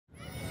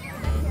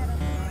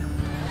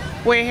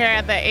We're here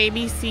at the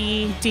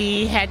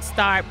ABCD Head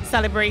Start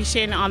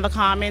celebration on the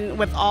Common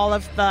with all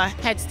of the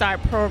Head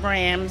Start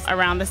programs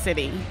around the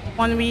city.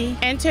 When we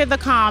entered the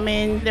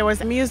Common, there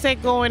was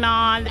music going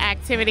on,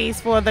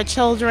 activities for the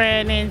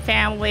children and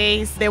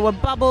families. There were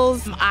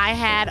bubbles. I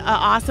had an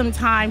awesome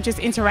time just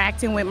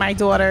interacting with my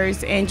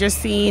daughters and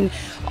just seeing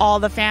all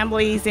the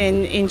families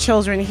and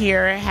children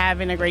here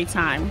having a great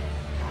time.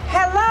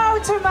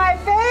 Hello to my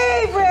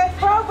favorite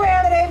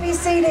program at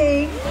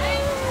ABCD.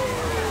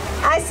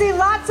 I see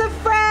lots of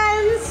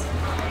friends,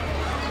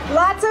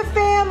 lots of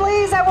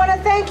families. I want to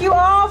thank you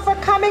all for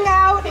coming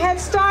out. Head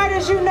Start,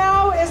 as you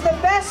know, is the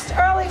best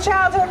early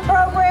childhood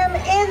program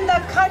in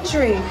the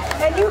country.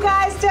 And you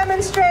guys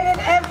demonstrate it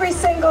every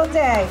single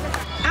day.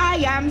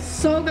 I am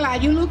so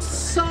glad. You look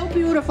so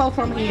beautiful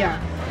from here.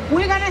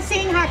 We're going to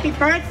sing happy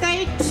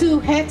birthday to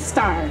Head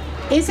Start.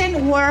 Isn't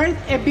it worth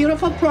a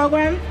beautiful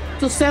program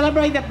to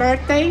celebrate the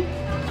birthday?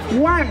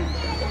 1,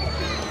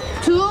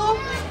 2,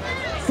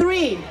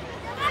 3.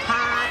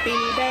 Happy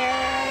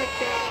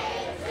birthday.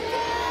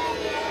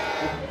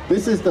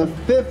 This is the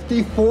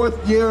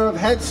 54th year of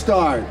Head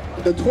Start,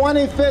 the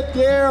 25th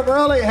year of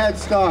early Head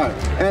Start.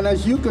 And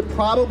as you could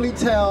probably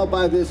tell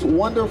by this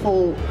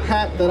wonderful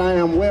hat that I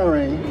am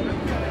wearing,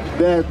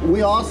 that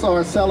we also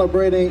are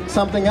celebrating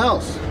something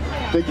else.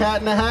 The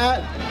Cat in the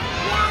Hat.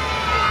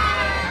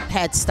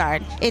 Head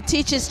Start. It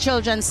teaches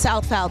children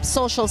self-help,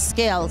 social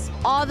skills,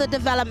 all the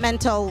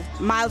developmental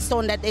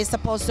milestones that they're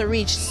supposed to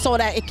reach so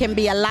that it can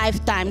be a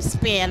lifetime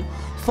span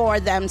for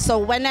them. So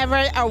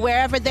whenever or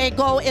wherever they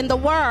go in the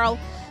world,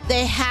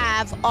 they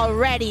have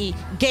already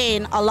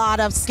gained a lot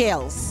of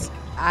skills.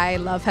 I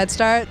love Head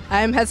Start.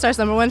 I'm Head Start's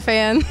 #1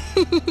 fan.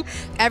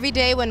 Every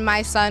day when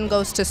my son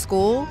goes to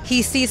school,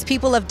 he sees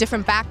people of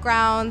different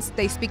backgrounds,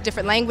 they speak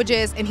different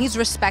languages, and he's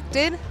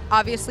respected.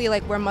 Obviously,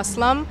 like, we're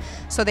Muslim,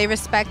 so they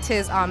respect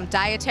his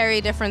dietary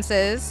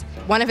differences.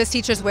 One of his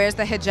teachers wears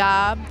the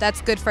hijab.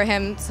 That's good for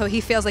him, so he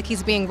feels like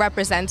he's being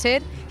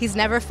represented. He's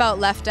never felt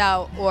left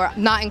out or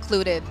not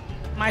included.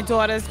 My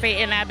daughters, Faith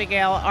and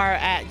Abigail, are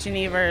at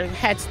Geneva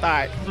Head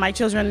Start. My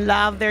children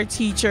love their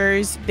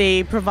teachers.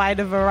 They provide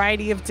a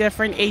variety of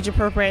different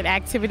age-appropriate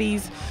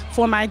activities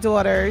for my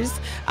daughters.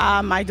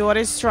 My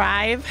daughters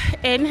strive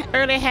in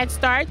early Head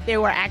Start. They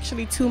were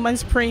actually 2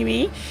 months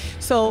preemie,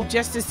 so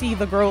just to see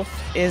the growth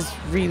is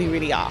really,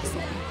 really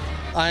awesome.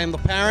 I am the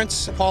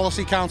Parents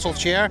Policy Council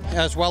Chair,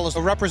 as well as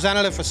a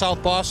representative for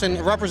South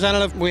Boston.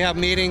 Representative, we have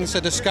meetings to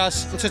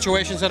discuss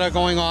situations that are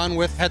going on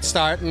with Head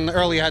Start and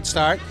early Head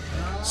Start.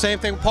 Same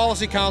thing,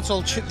 Policy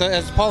Council,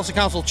 as Policy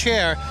Council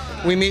Chair,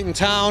 we meet in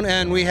town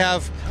and we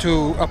have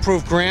to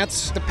approve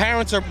grants. The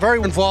parents are very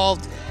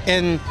involved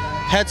in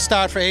Head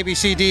Start for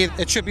ABCD.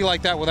 It should be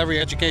like that with every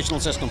educational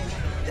system.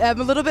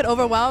 I'm a little bit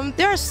overwhelmed.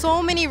 There are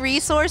so many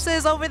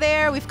resources over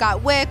there. We've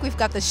got WIC, we've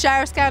got the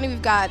Sheriff's County,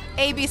 we've got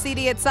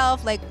ABCD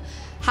itself, like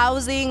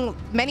housing,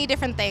 many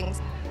different things.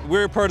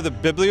 We're part of the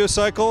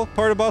Bibliocycle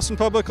part of Boston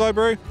Public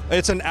Library.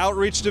 It's an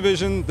outreach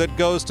division that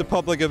goes to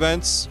public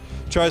events,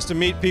 tries to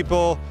meet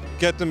people,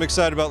 get them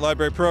excited about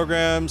library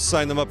programs,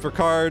 sign them up for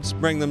cards,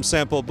 bring them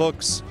sample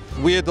books.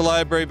 We at the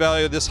library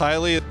value this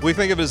highly. We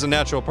think of it as a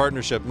natural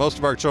partnership. Most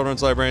of our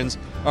children's librarians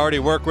already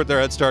work with their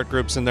Head Start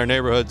groups in their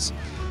neighborhoods.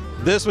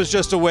 This was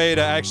just a way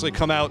to actually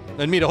come out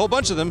and meet a whole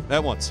bunch of them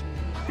at once.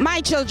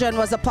 My children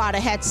was a part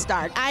of Head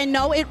Start. I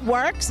know it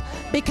works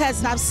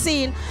because I've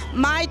seen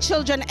my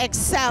children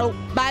excel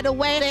by the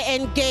way they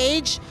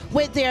engage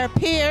with their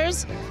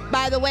peers,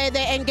 by the way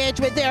they engage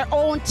with their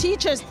own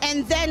teachers,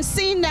 and then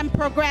seeing them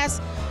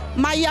progress.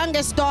 My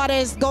youngest daughter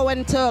is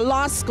going to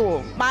law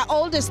school. My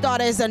oldest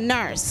daughter is a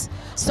nurse.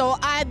 So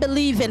I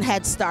believe in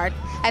Head Start.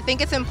 I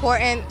think it's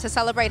important to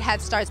celebrate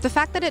Head Start. The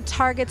fact that it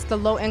targets the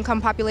low-income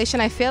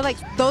population, I feel like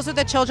those are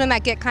the children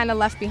that get kind of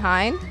left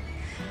behind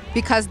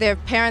because their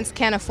parents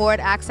can't afford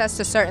access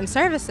to certain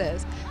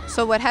services.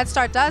 So what Head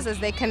Start does is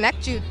they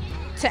connect you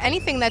to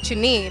anything that you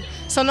need,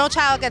 so no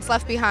child gets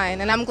left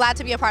behind, and I'm glad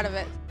to be a part of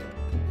it.